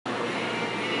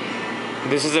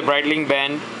This is a Breitling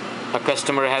band a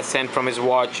customer has sent from his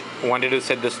watch, wanted to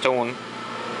set the stone.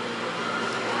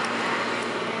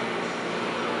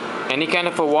 Any kind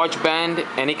of a watch band,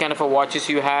 any kind of a watches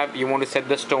you have, you want to set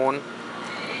the stone,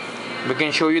 we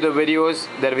can show you the videos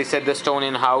that we set the stone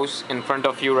in house in front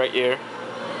of you right here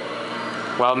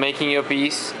while making your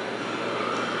piece.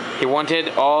 He wanted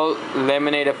all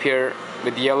laminate up here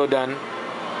with yellow done,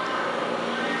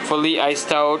 fully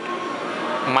iced out,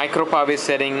 micro pave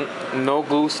setting, no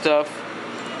glue stuff,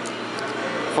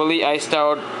 fully iced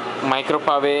out, micro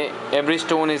pave. Every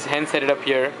stone is hand set up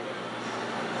here,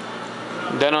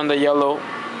 done on the yellow.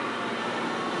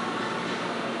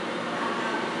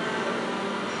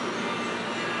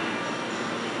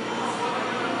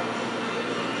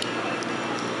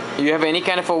 You have any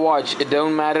kind of a watch, it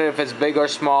don't matter if it's big or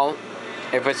small,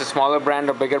 if it's a smaller brand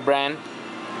or bigger brand,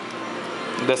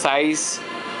 the size,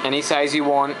 any size you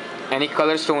want, any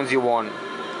color stones you want.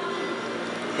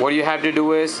 What you have to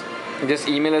do is just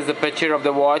email us the picture of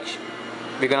the watch.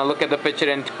 We're gonna look at the picture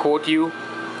and quote you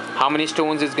how many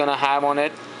stones it's gonna have on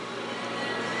it.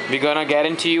 We're gonna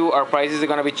guarantee you our prices are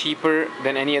gonna be cheaper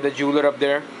than any other jeweler up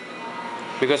there,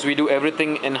 because we do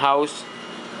everything in-house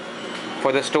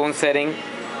for the stone setting.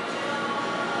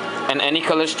 And any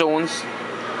color stones,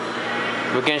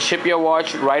 we can ship your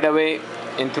watch right away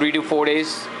in 3 to 4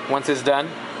 days once it's done.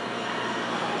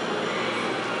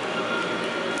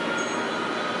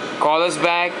 Call us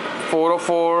back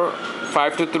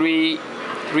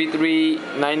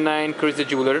 404-523-3399 Chris the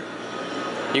Jeweler.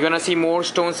 You're gonna see more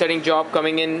stone setting job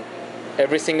coming in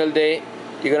every single day.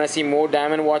 You're gonna see more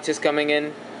diamond watches coming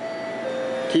in.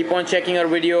 Keep on checking our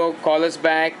video. Call us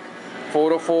back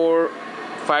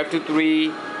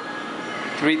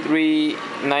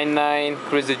 404-523-3399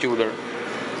 Chris the Jeweler.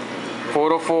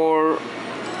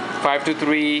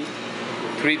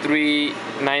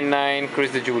 404-523-3399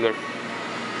 Chris the Jeweler.